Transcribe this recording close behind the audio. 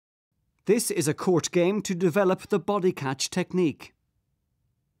This is a court game to develop the body catch technique.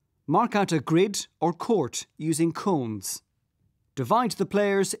 Mark out a grid or court using cones. Divide the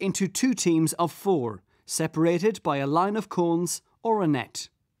players into 2 teams of 4, separated by a line of cones or a net.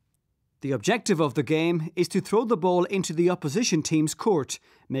 The objective of the game is to throw the ball into the opposition team's court,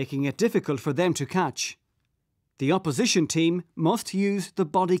 making it difficult for them to catch. The opposition team must use the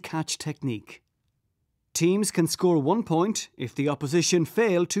body catch technique. Teams can score 1 point if the opposition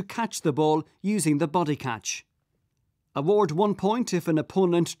fail to catch the ball using the body catch. Award 1 point if an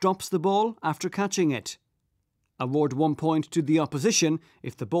opponent drops the ball after catching it. Award 1 point to the opposition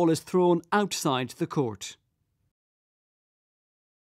if the ball is thrown outside the court.